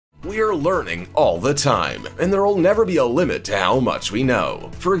we're learning all the time, and there'll never be a limit to how much we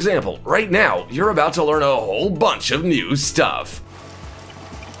know. For example, right now, you're about to learn a whole bunch of new stuff.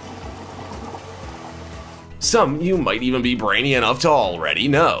 Some you might even be brainy enough to already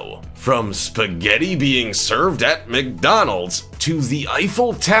know. From spaghetti being served at McDonald's to the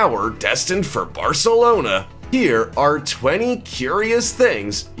Eiffel Tower destined for Barcelona, here are 20 curious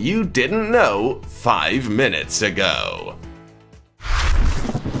things you didn't know 5 minutes ago.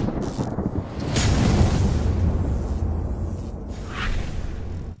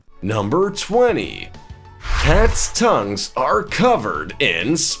 Number 20. Cats' tongues are covered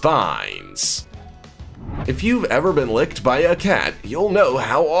in spines. If you've ever been licked by a cat, you'll know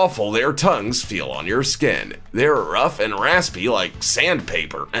how awful their tongues feel on your skin. They're rough and raspy like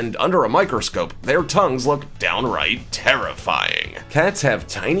sandpaper, and under a microscope, their tongues look downright terrifying. Cats have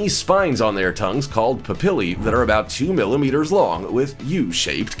tiny spines on their tongues called papillae that are about 2 millimeters long with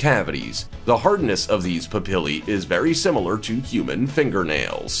U-shaped cavities. The hardness of these papillae is very similar to human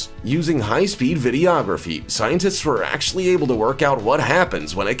fingernails. Using high-speed videography, scientists were actually able to work out what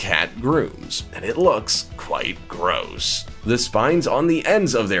happens when a cat grooms, and it looks quite gross. The spines on the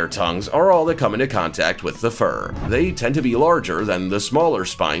ends of their tongues are all that come into contact with the fur. They tend to be larger than the smaller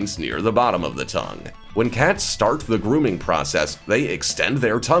spines near the bottom of the tongue. When cats start the grooming process, they extend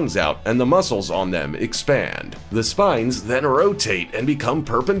their tongues out and the muscles on them expand. The spines then rotate and become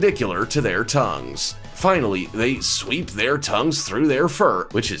perpendicular to their tongues. Finally, they sweep their tongues through their fur,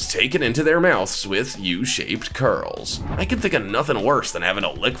 which is taken into their mouths with U-shaped curls. I can think of nothing worse than having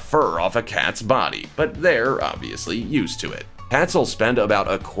to lick fur off a cat's body, but they're obviously used to it. Cats will spend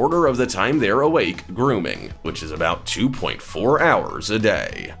about a quarter of the time they're awake grooming, which is about 2.4 hours a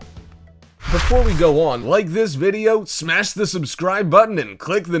day. Before we go on, like this video, smash the subscribe button and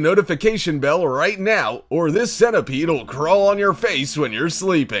click the notification bell right now, or this centipede will crawl on your face when you're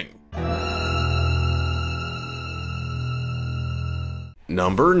sleeping.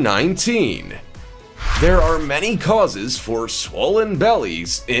 Number 19. There are many causes for swollen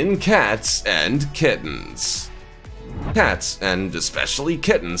bellies in cats and kittens. Cats, and especially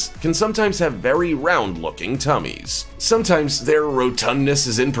kittens, can sometimes have very round-looking tummies. Sometimes their rotundness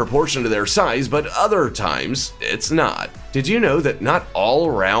is in proportion to their size, but other times it's not. Did you know that not all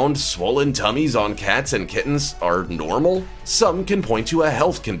round, swollen tummies on cats and kittens are normal? Some can point to a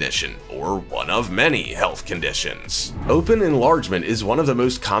health condition, or one of many health conditions. Open enlargement is one of the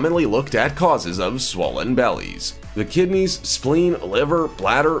most commonly looked at causes of swollen bellies. The kidneys, spleen, liver,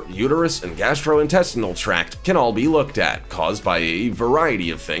 bladder, uterus, and gastrointestinal tract can all be looked at, caused by a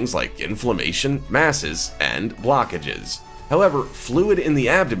variety of things like inflammation, masses, and blockages. However, fluid in the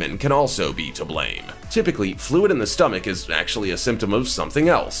abdomen can also be to blame. Typically, fluid in the stomach is actually a symptom of something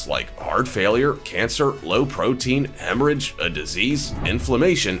else, like heart failure, cancer, low protein, hemorrhage, a disease,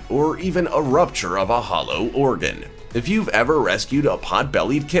 inflammation, or even a rupture of a hollow organ. If you've ever rescued a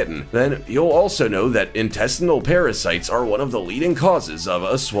pot-bellied kitten, then you'll also know that intestinal parasites are one of the leading causes of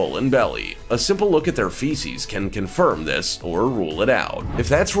a swollen belly. A simple look at their feces can confirm this or rule it out. If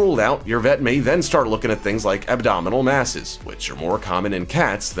that's ruled out, your vet may then start looking at things like abdominal masses, which are more common in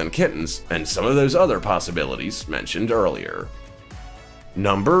cats than kittens, and some of those other possibilities mentioned earlier.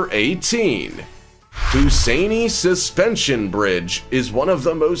 Number 18. Husseini Suspension Bridge is one of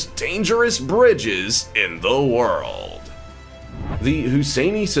the most dangerous bridges in the world. The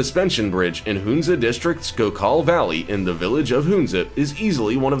Husseini Suspension Bridge in Hunza District's Gokal Valley in the village of Hunza is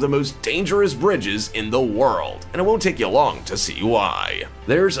easily one of the most dangerous bridges in the world, and it won't take you long to see why.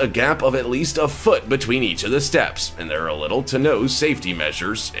 There's a gap of at least a foot between each of the steps, and there are little to no safety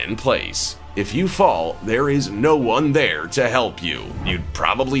measures in place. If you fall, there is no one there to help you. You'd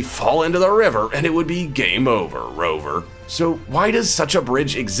probably fall into the river and it would be game over, Rover. So why does such a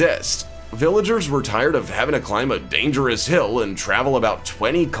bridge exist? Villagers were tired of having to climb a dangerous hill and travel about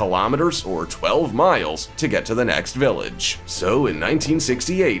 20 kilometers or 12 miles to get to the next village. So in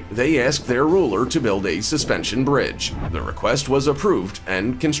 1968, they asked their ruler to build a suspension bridge. The request was approved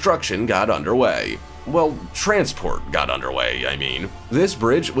and construction got underway. Well, transport got underway, I mean. This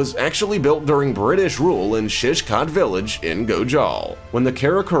bridge was actually built during British rule in Shishkot village in Gojal. When the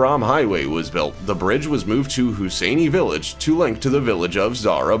Karakoram Highway was built, the bridge was moved to Husseini village to link to the village of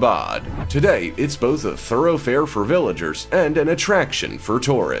Zarabad. Today, it's both a thoroughfare for villagers and an attraction for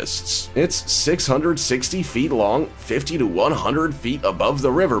tourists. It's 660 feet long, 50 to 100 feet above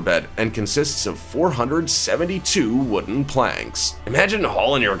the riverbed, and consists of 472 wooden planks. Imagine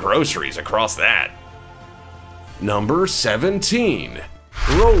hauling your groceries across that. Number 17.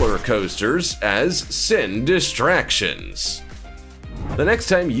 Roller coasters as sin distractions. The next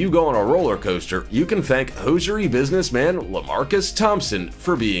time you go on a roller coaster, you can thank hosiery businessman LaMarcus Thompson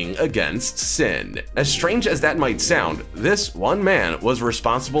for being against sin. As strange as that might sound, this one man was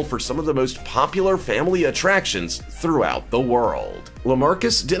responsible for some of the most popular family attractions throughout the world.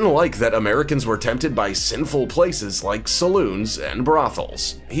 LaMarcus didn't like that Americans were tempted by sinful places like saloons and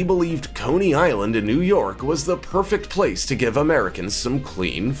brothels. He believed Coney Island in New York was the perfect place to give Americans some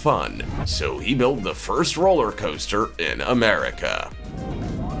clean fun. So he built the first roller coaster in America.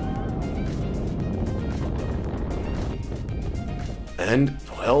 And,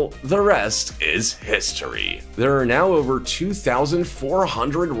 well, the rest is history. There are now over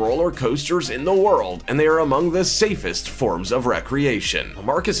 2,400 roller coasters in the world, and they are among the safest forms of recreation.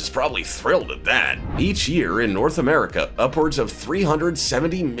 Marcus is probably thrilled at that. Each year in North America, upwards of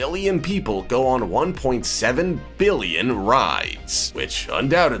 370 million people go on 1.7 billion rides, which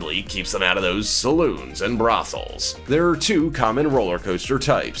undoubtedly keeps them out of those saloons and brothels. There are two common roller coaster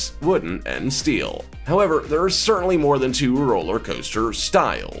types, wooden and steel. However, there are certainly more than two roller coaster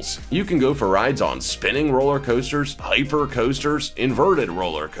styles. You can go for rides on spinning roller coasters, hyper coasters, inverted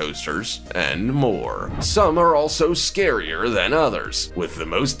roller coasters, and more. Some are also scarier than others, with the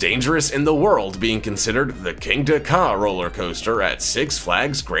most dangerous in the world being considered the King Ka roller coaster at Six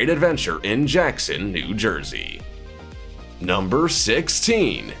Flags Great Adventure in Jackson, New Jersey. Number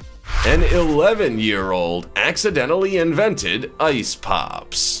 16. An 11-year-old accidentally invented ice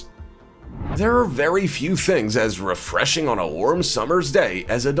pops. There are very few things as refreshing on a warm summer's day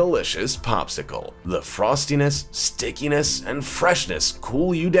as a delicious popsicle. The frostiness, stickiness, and freshness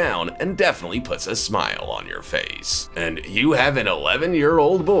cool you down and definitely puts a smile on your face. And you have an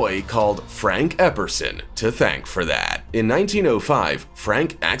 11-year-old boy called Frank Epperson to thank for that. In 1905,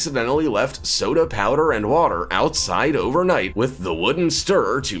 Frank accidentally left soda powder and water outside overnight with the wooden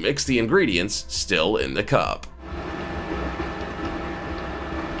stirrer to mix the ingredients still in the cup.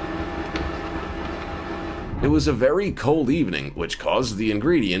 It was a very cold evening, which caused the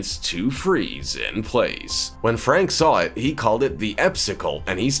ingredients to freeze in place. When Frank saw it, he called it the Epsicle,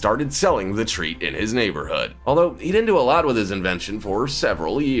 and he started selling the treat in his neighborhood. Although he didn't do a lot with his invention for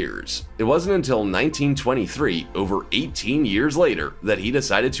several years. It wasn't until 1923, over 18 years later, that he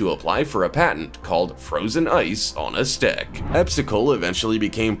decided to apply for a patent called frozen ice on a stick. Epsicle eventually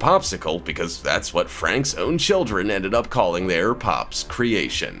became Popsicle because that's what Frank's own children ended up calling their Pop's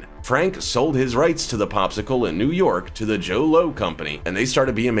creation. Frank sold his rights to the popsicle in New York to the Joe Low Company, and they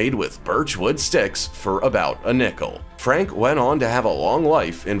started being made with birch wood sticks for about a nickel. Frank went on to have a long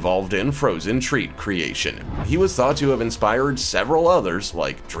life involved in frozen treat creation. He was thought to have inspired several others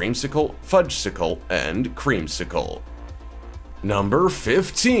like Dreamsicle, Fudgesicle, and Creamsicle. Number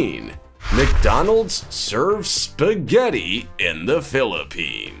 15. McDonald's serves spaghetti in the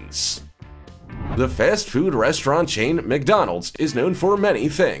Philippines. The fast food restaurant chain McDonald's is known for many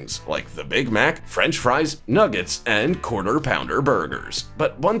things, like the Big Mac, French fries, nuggets, and quarter-pounder burgers.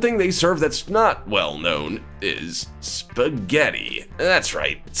 But one thing they serve that's not well known is spaghetti. That's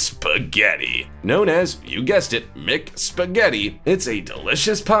right, spaghetti. Known as, you guessed it, McSpaghetti, it's a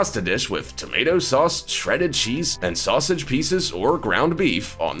delicious pasta dish with tomato sauce, shredded cheese, and sausage pieces or ground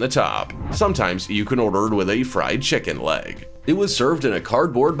beef on the top. Sometimes you can order it with a fried chicken leg. It was served in a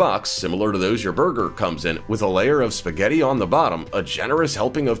cardboard box similar to those your burger comes in, with a layer of spaghetti on the bottom, a generous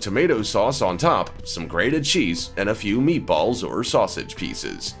helping of tomato sauce on top, some grated cheese, and a few meatballs or sausage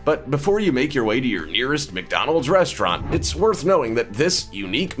pieces. But before you make your way to your nearest McDonald's restaurant, it's worth knowing that this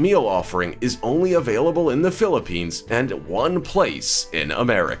unique meal offering is only available in the Philippines and one place in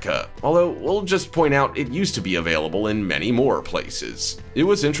America. Although we'll just point out it used to be available in many more places. It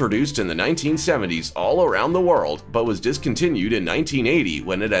was introduced in the 1970s all around the world, but was discontinued in 1980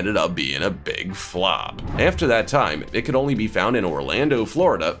 when it ended up being a big flop. After that time, it could only be found in Orlando,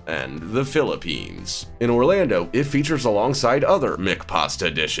 Florida, and the Philippines. In Orlando, it features alongside other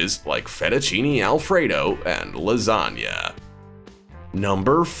McPasta dishes like fettuccine alfredo and lasagna.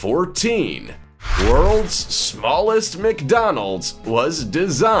 Number 14. World's smallest McDonald's was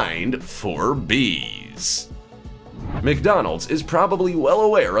designed for bees. McDonald's is probably well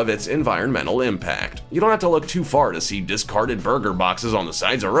aware of its environmental impact. You don't have to look too far to see discarded burger boxes on the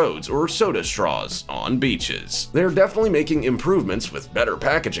sides of roads or soda straws on beaches. They're definitely making improvements with better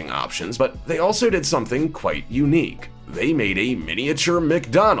packaging options, but they also did something quite unique. They made a miniature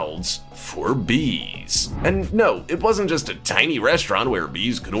McDonald's for bees. And no, it wasn't just a tiny restaurant where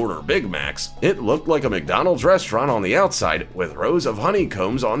bees could order Big Macs. It looked like a McDonald's restaurant on the outside with rows of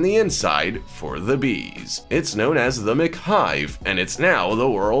honeycombs on the inside for the bees. It's known as the McHive, and it's now the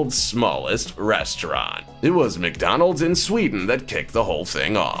world's smallest restaurant. It was McDonald's in Sweden that kicked the whole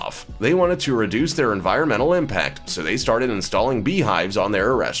thing off. They wanted to reduce their environmental impact, so they started installing beehives on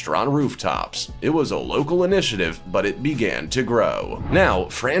their restaurant rooftops. It was a local initiative, but it began to grow. Now,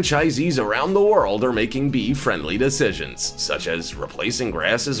 franchisees around the world are making bee-friendly decisions, such as replacing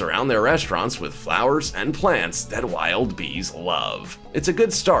grasses around their restaurants with flowers and plants that wild bees love. It's a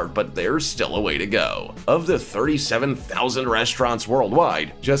good start, but there's still a way to go. Of the 37,000 restaurants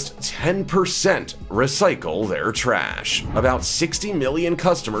worldwide, just 10% recycle their trash. About 60 million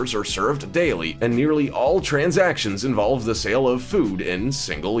customers are served daily, and nearly all transactions involve the sale of food in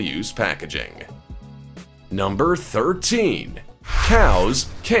single-use packaging. Number 13. Cows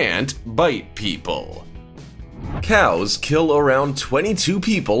can't bite people. Cows kill around 22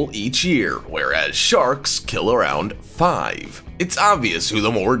 people each year, whereas sharks kill around 5. It's obvious who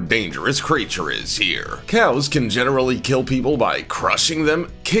the more dangerous creature is here. Cows can generally kill people by crushing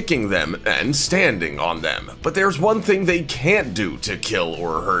them, kicking them, and standing on them. But there's one thing they can't do to kill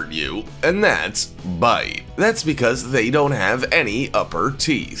or hurt you, and that's bite. That's because they don't have any upper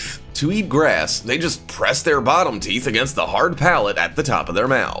teeth. To eat grass, they just press their bottom teeth against the hard palate at the top of their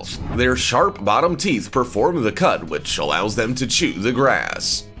mouths. Their sharp bottom teeth perform the cut, which allows them to chew the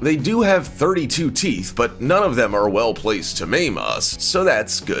grass. They do have 32 teeth, but none of them are well placed to maim us, so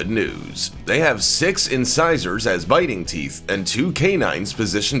that's good news. They have 6 incisors as biting teeth and 2 canines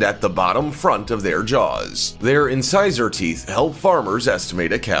positioned at the bottom front of their jaws. Their incisor teeth help farmers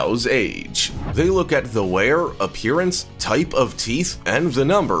estimate a cow's age. They look at the wear, appearance, type of teeth, and the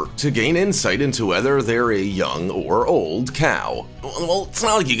number to gain insight into whether they're a young or old cow. Well, it's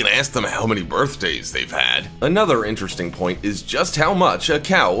not like you can ask them how many birthdays they've had. Another interesting point is just how much a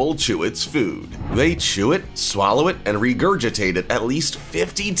cow will chew its food. They chew it, swallow it, and regurgitate it at least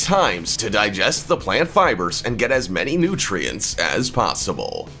 50 times to digest the plant fibers and get as many nutrients as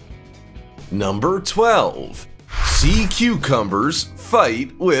possible. Number 12. Sea cucumbers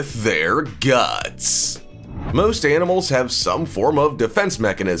fight with their guts. Most animals have some form of defense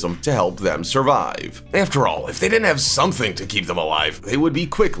mechanism to help them survive. After all, if they didn't have something to keep them alive, they would be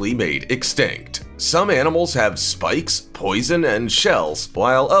quickly made extinct. Some animals have spikes, poison, and shells,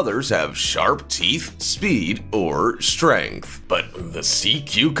 while others have sharp teeth, speed, or strength. But the sea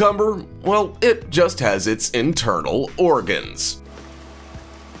cucumber? Well, it just has its internal organs.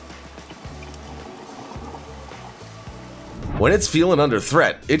 When it's feeling under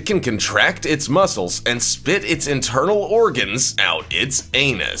threat, it can contract its muscles and spit its internal organs out its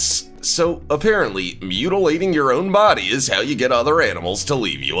anus. So apparently, mutilating your own body is how you get other animals to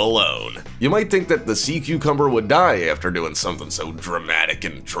leave you alone. You might think that the sea cucumber would die after doing something so dramatic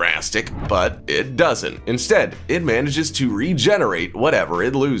and drastic, but it doesn't. Instead, it manages to regenerate whatever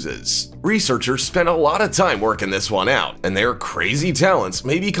it loses. Researchers spent a lot of time working this one out, and their crazy talents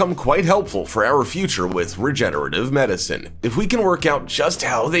may become quite helpful for our future with regenerative medicine. If we can work out just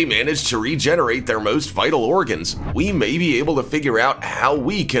how they manage to regenerate their most vital organs, we may be able to figure out how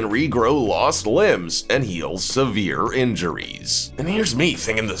we can regrow lost limbs and heal severe injuries. And here's me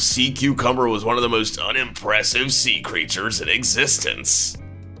thinking the sea cucumber was one of the most unimpressive sea creatures in existence.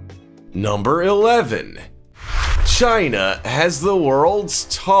 Number 11. China has the world's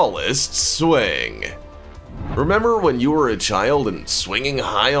tallest swing. Remember when you were a child and swinging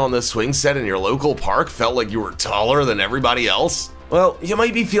high on the swing set in your local park felt like you were taller than everybody else? Well, you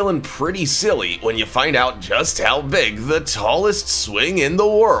might be feeling pretty silly when you find out just how big the tallest swing in the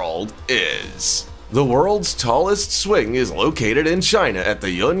world is. The world's tallest swing is located in China at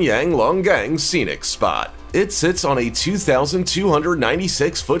the Yunyang Longgang Scenic Spot. It sits on a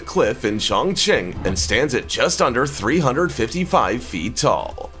 2,296-foot cliff in Chongqing and stands at just under 355 feet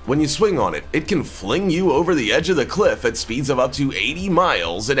tall. When you swing on it, it can fling you over the edge of the cliff at speeds of up to 80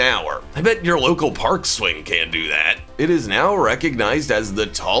 miles an hour. I bet your local park swing can't do that. It is now recognized as the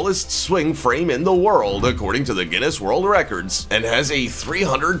tallest swing frame in the world according to the Guinness World Records and has a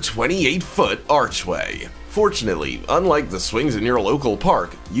 328-foot archway. Fortunately, unlike the swings in your local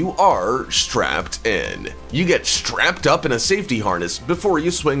park, you are strapped in. You get strapped up in a safety harness before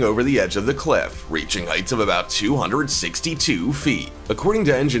you swing over the edge of the cliff, reaching heights of about 262 feet. According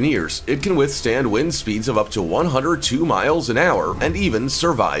to engineers, it can withstand wind speeds of up to 102 miles an hour and even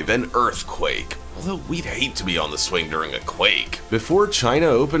survive an earthquake. Although we'd hate to be on the swing during a quake. Before China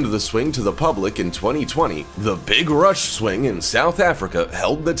opened the swing to the public in 2020, the Big Rush Swing in South Africa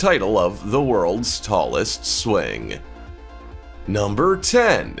held the title of the world's tallest swing. Number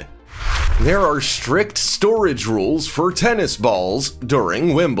 10. There are strict storage rules for tennis balls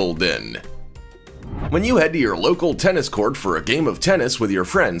during Wimbledon. When you head to your local tennis court for a game of tennis with your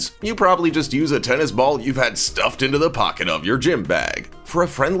friends, you probably just use a tennis ball you've had stuffed into the pocket of your gym bag. For a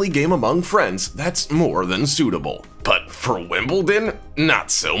friendly game among friends, that's more than suitable. But for Wimbledon, not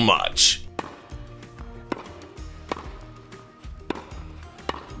so much.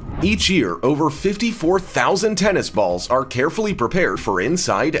 Each year, over 54,000 tennis balls are carefully prepared for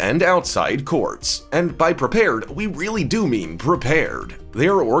inside and outside courts. And by prepared, we really do mean prepared. They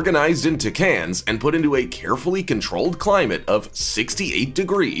are organized into cans and put into a carefully controlled climate of 68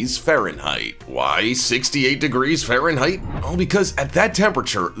 degrees Fahrenheit. Why 68 degrees Fahrenheit? Well, because at that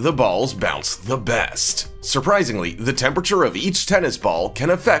temperature, the balls bounce the best. Surprisingly, the temperature of each tennis ball can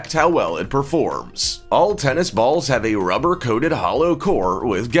affect how well it performs. All tennis balls have a rubber-coated hollow core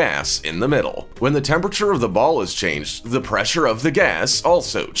with gas in the middle. When the temperature of the ball is changed, the pressure of the gas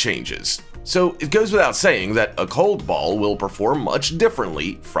also changes. So it goes without saying that a cold ball will perform much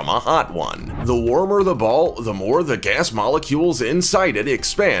differently from a hot one. The warmer the ball, the more the gas molecules inside it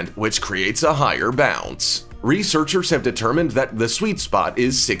expand, which creates a higher bounce. Researchers have determined that the sweet spot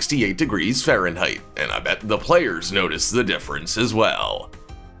is 68 degrees Fahrenheit, and I bet the players notice the difference as well.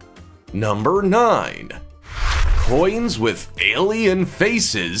 Number 9. Coins with alien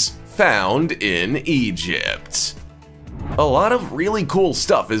faces found in Egypt. A lot of really cool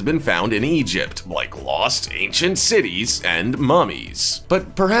stuff has been found in Egypt, like lost ancient cities and mummies.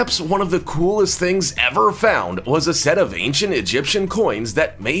 But perhaps one of the coolest things ever found was a set of ancient Egyptian coins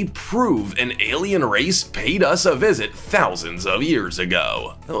that may prove an alien race paid us a visit thousands of years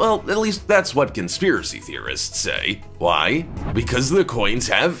ago. Well, at least that's what conspiracy theorists say. Why? Because the coins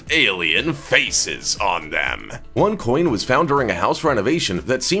have alien faces on them. One coin was found during a house renovation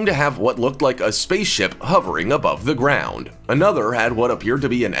that seemed to have what looked like a spaceship hovering above the ground. Another had what appeared to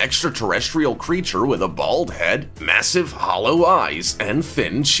be an extraterrestrial creature with a bald head, massive hollow eyes, and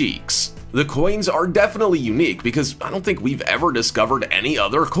thin cheeks. The coins are definitely unique because I don't think we've ever discovered any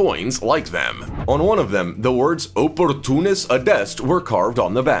other coins like them. On one of them, the words Opportunis Adest were carved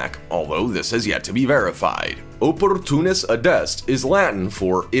on the back, although this has yet to be verified. Opportunis Adest is Latin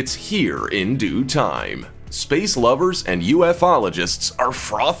for "it's here in due time." Space lovers and ufologists are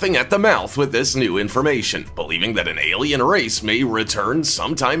frothing at the mouth with this new information, believing that an alien race may return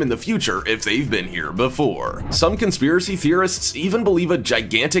sometime in the future if they've been here before. Some conspiracy theorists even believe a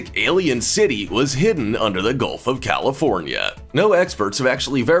gigantic alien city was hidden under the Gulf of California. No experts have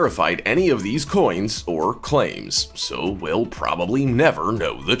actually verified any of these coins or claims, so we'll probably never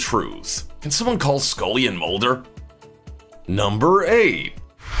know the truth. Can someone call Scully and Mulder? Number 8.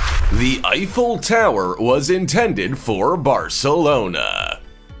 The Eiffel Tower was intended for Barcelona.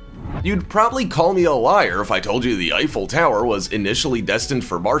 You'd probably call me a liar if I told you the Eiffel Tower was initially destined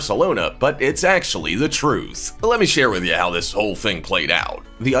for Barcelona, but it's actually the truth. Let me share with you how this whole thing played out.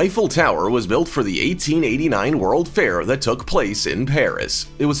 The Eiffel Tower was built for the 1889 World Fair that took place in Paris.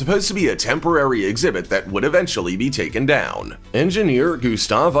 It was supposed to be a temporary exhibit that would eventually be taken down. Engineer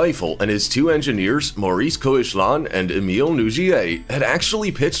Gustave Eiffel and his two engineers, Maurice Coechelon and Émile Nougier, had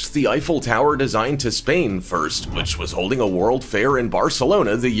actually pitched the Eiffel Tower design to Spain first, which was holding a World Fair in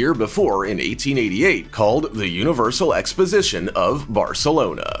Barcelona the year before in 1888, called the Universal Exposition of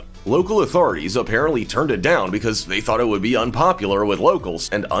Barcelona. Local authorities apparently turned it down because they thought it would be unpopular with locals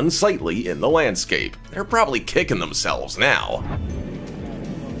and unsightly in the landscape. They're probably kicking themselves now.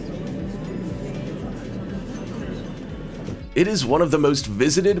 It is one of the most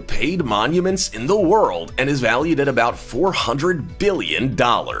visited paid monuments in the world and is valued at about $400 billion.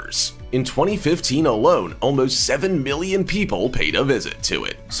 In 2015 alone, almost 7 million people paid a visit to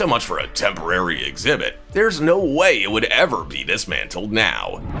it. So much for a temporary exhibit. There's no way it would ever be dismantled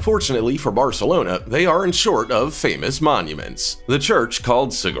now. Fortunately for Barcelona, they aren't short of famous monuments. The church,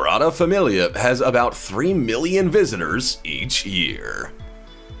 called Sagrada Familia, has about 3 million visitors each year.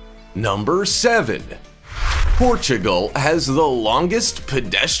 Number 7. Portugal has the longest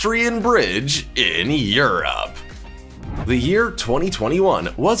pedestrian bridge in Europe. The year 2021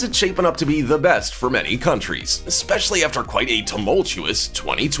 wasn't shaping up to be the best for many countries, especially after quite a tumultuous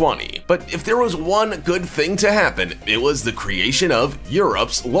 2020. But if there was one good thing to happen, it was the creation of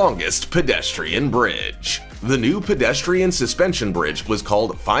Europe's longest pedestrian bridge. The new pedestrian suspension bridge was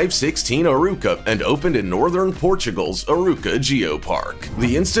called 516 Arouca and opened in northern Portugal's Arouca Geopark.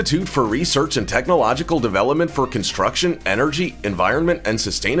 The Institute for Research and Technological Development for Construction, Energy, Environment, and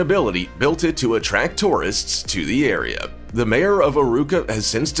Sustainability built it to attract tourists to the area. The mayor of Arouca has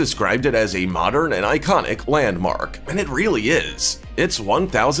since described it as a modern and iconic landmark, and it really is. It's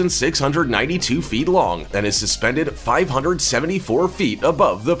 1,692 feet long and is suspended 574 feet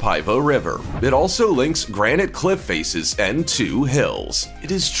above the Paiva River. It also links granite cliff faces and 2 hills.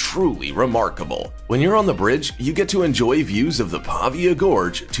 It is truly remarkable. When you're on the bridge, you get to enjoy views of the Pavia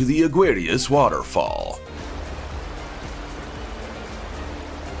Gorge to the Aguirre's waterfall.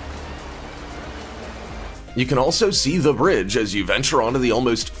 You can also see the bridge as you venture onto the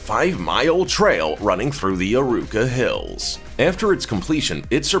almost 5-mile trail running through the Arouca Hills. After its completion,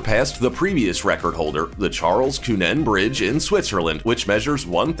 it surpassed the previous record holder, the Charles Cunin Bridge in Switzerland, which measures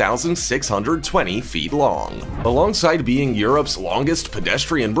 1,620 feet long. Alongside being Europe's longest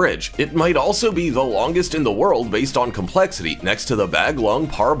pedestrian bridge, it might also be the longest in the world based on complexity, next to the Baglung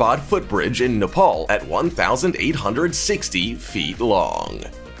Parbat footbridge in Nepal at 1,860 feet long.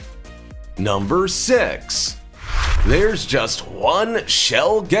 Number 6. There's just one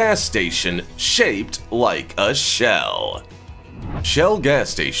Shell gas station shaped like a shell. Shell gas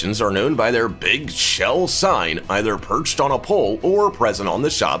stations are known by their big Shell sign, either perched on a pole or present on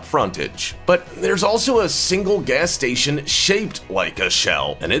the shop frontage. But there's also a single gas station shaped like a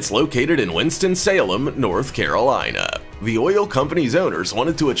shell, and it's located in Winston-Salem, North Carolina. The oil company's owners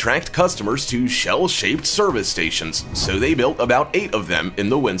wanted to attract customers to shell-shaped service stations, so they built about 8 of them in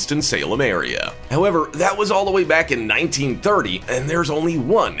the Winston-Salem area. However, that was all the way back in 1930, and there's only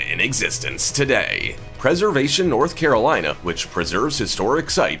one in existence today. Preservation North Carolina, which preserves historic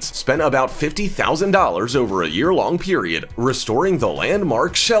sites, spent about $50,000 over a year-long period restoring the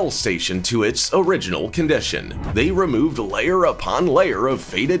landmark Shell station to its original condition. They removed layer upon layer of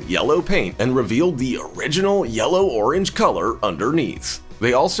faded yellow paint and revealed the original yellow-orange color underneath.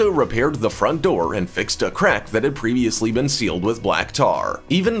 They also repaired the front door and fixed a crack that had previously been sealed with black tar.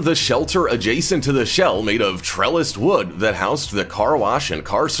 Even the shelter adjacent to the shell, made of trellised wood that housed the car wash and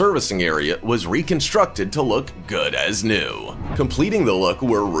car servicing area, was reconstructed to look good as new. Completing the look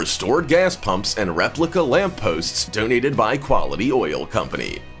were restored gas pumps and replica lampposts donated by Quality Oil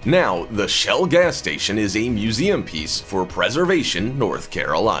Company. Now, the Shell gas station is a museum piece for Preservation North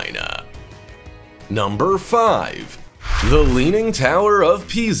Carolina. Number 5. The Leaning Tower of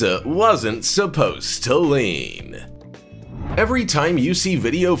Pisa wasn't supposed to lean. Every time you see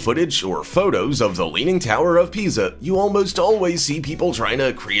video footage or photos of the Leaning Tower of Pisa, you almost always see people trying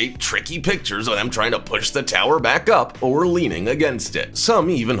to create tricky pictures of them trying to push the tower back up or leaning against it. Some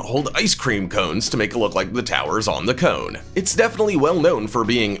even hold ice cream cones to make it look like the tower's on the cone. It's definitely well known for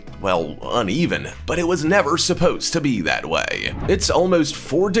being, well, uneven, but it was never supposed to be that way. Its almost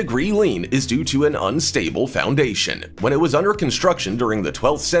 4-degree lean is due to an unstable foundation. When it was under construction during the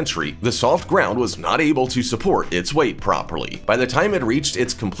 12th century, the soft ground was not able to support its weight properly. By the time it reached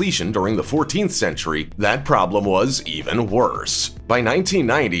its completion during the 14th century, that problem was even worse. By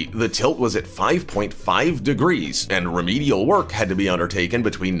 1990, the tilt was at 5.5 degrees, and remedial work had to be undertaken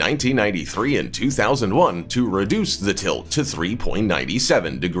between 1993 and 2001 to reduce the tilt to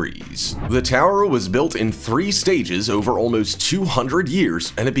 3.97 degrees. The tower was built in 3 stages over almost 200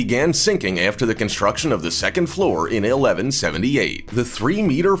 years, and it began sinking after the construction of the second floor in 1178. The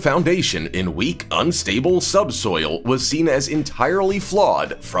 3-meter foundation in weak, unstable subsoil was seen as entirely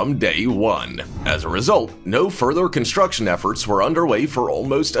flawed from day one. As a result, no further construction efforts were underway for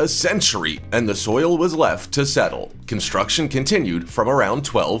almost a century, and the soil was left to settle. Construction continued from around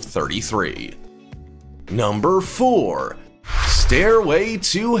 1233. Number 4. Stairway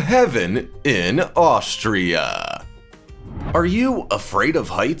to Heaven in Austria. Are you afraid of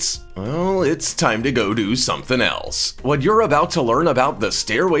heights? Well, it's time to go do something else. What you're about to learn about the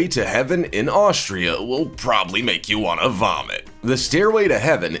Stairway to Heaven in Austria will probably make you want to vomit. The Stairway to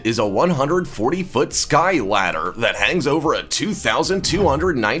Heaven is a 140-foot sky ladder that hangs over a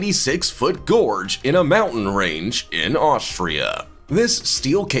 2,296-foot gorge in a mountain range in Austria. This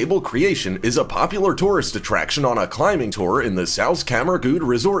steel cable creation is a popular tourist attraction on a climbing tour in the Salzkammergut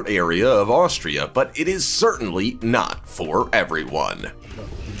resort area of Austria, but it is certainly not for everyone.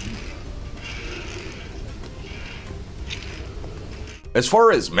 As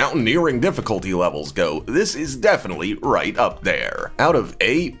far as mountaineering difficulty levels go, this is definitely right up there. Out of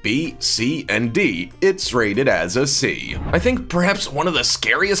A, B, C, and D, it's rated as a C. I think perhaps one of the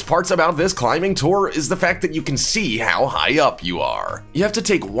scariest parts about this climbing tour is the fact that you can see how high up you are. You have to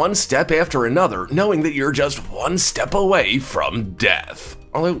take one step after another, knowing that you're just one step away from death.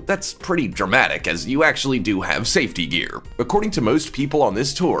 Although that's pretty dramatic, as you actually do have safety gear. According to most people on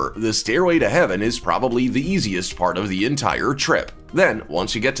this tour, the Stairway to Heaven is probably the easiest part of the entire trip. Then,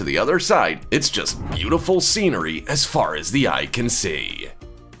 once you get to the other side, it's just beautiful scenery as far as the eye can see.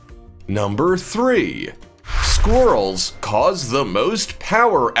 Number 3. Squirrels cause the most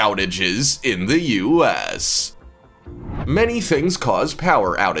power outages in the US. Many things cause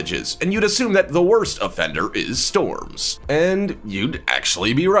power outages, and you'd assume that the worst offender is storms. And you'd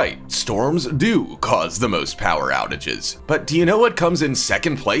actually be right. Storms do cause the most power outages. But do you know what comes in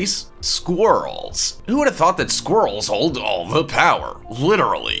second place? Squirrels. Who would have thought that squirrels hold all the power?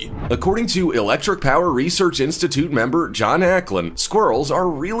 Literally. According to Electric Power Research Institute member John Acklin, squirrels are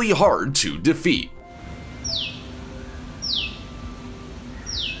really hard to defeat.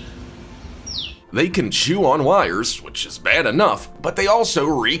 They can chew on wires, which is bad enough, but they also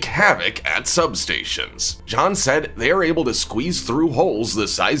wreak havoc at substations. John said they are able to squeeze through holes the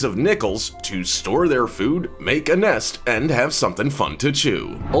size of nickels to store their food, make a nest, and have something fun to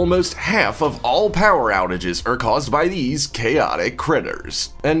chew. Almost half of all power outages are caused by these chaotic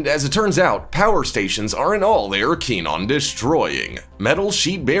critters. And as it turns out, power stations aren't all they are keen on destroying. Metal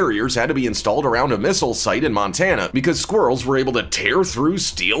sheet barriers had to be installed around a missile site in Montana because squirrels were able to tear through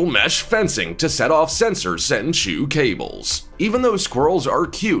steel mesh fencing to set off sensors and chew cables. Even though squirrels are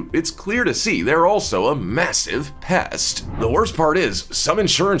cute, it's clear to see they're also a massive pest. The worst part is, some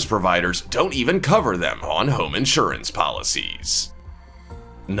insurance providers don't even cover them on home insurance policies.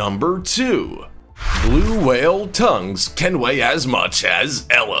 Number 2. Blue whale tongues can weigh as much as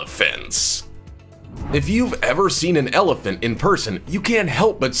elephants. If you've ever seen an elephant in person, you can't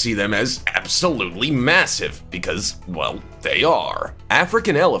help but see them as absolutely massive because, well, they are.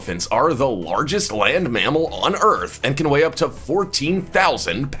 African elephants are the largest land mammal on Earth and can weigh up to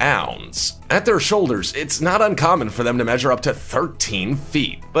 14,000 pounds. At their shoulders, it's not uncommon for them to measure up to 13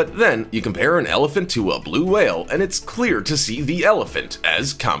 feet. But then, you compare an elephant to a blue whale, and it's clear to see the elephant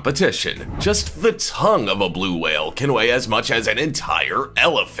as competition. Just the tongue of a blue whale can weigh as much as an entire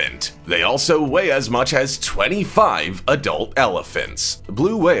elephant. They also weigh as much as 25 adult elephants.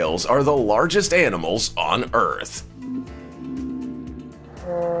 Blue whales are the largest animals on Earth.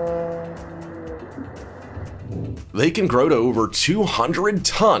 They can grow to over 200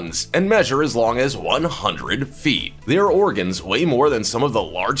 tons and measure as long as 100 feet. Their organs weigh more than some of the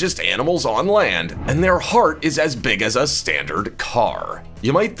largest animals on land, and their heart is as big as a standard car.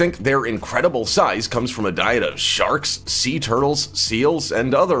 You might think their incredible size comes from a diet of sharks, sea turtles, seals,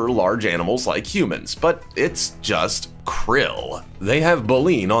 and other large animals like humans, but it's just krill. They have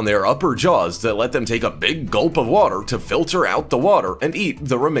baleen on their upper jaws that let them take a big gulp of water to filter out the water and eat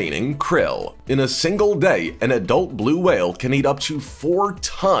the remaining krill. In a single day, an adult blue whale can eat up to 4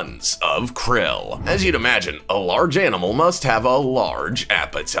 tons of krill. As you'd imagine, a large animal must have a large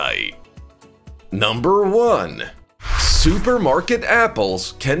appetite. Number 1. Supermarket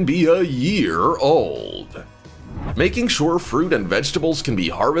apples can be a year old. Making sure fruit and vegetables can be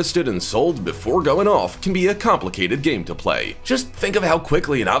harvested and sold before going off can be a complicated game to play. Just think of how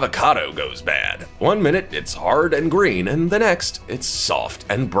quickly an avocado goes bad. One minute it's hard and green, and the next it's soft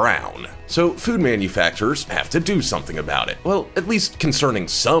and brown. So food manufacturers have to do something about it. Well, at least concerning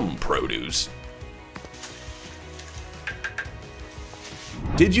some produce.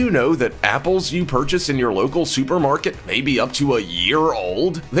 Did you know that apples you purchase in your local supermarket may be up to a year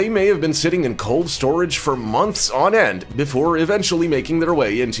old? They may have been sitting in cold storage for months on end before eventually making their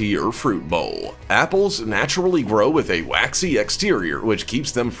way into your fruit bowl. Apples naturally grow with a waxy exterior, which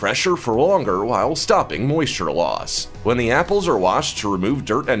keeps them fresher for longer while stopping moisture loss. When the apples are washed to remove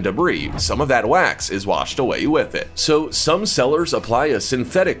dirt and debris, some of that wax is washed away with it. So some sellers apply a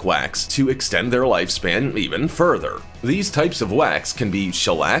synthetic wax to extend their lifespan even further. These types of wax can be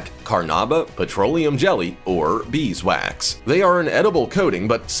shellac, carnauba, petroleum jelly, or beeswax. They are an edible coating,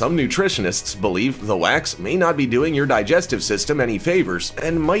 but some nutritionists believe the wax may not be doing your digestive system any favors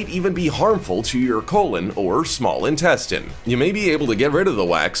and might even be harmful to your colon or small intestine. You may be able to get rid of the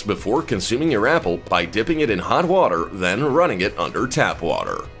wax before consuming your apple by dipping it in hot water, then running it under tap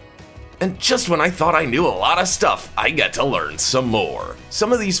water. And just when I thought I knew a lot of stuff, I get to learn some more.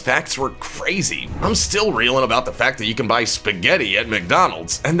 Some of these facts were crazy. I'm still reeling about the fact that you can buy spaghetti at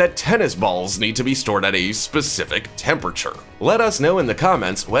McDonald's and that tennis balls need to be stored at a specific temperature. Let us know in the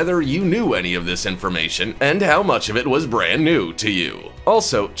comments whether you knew any of this information and how much of it was brand new to you.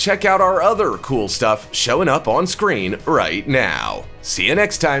 Also, check out our other cool stuff showing up on screen right now. See you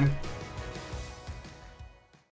next time.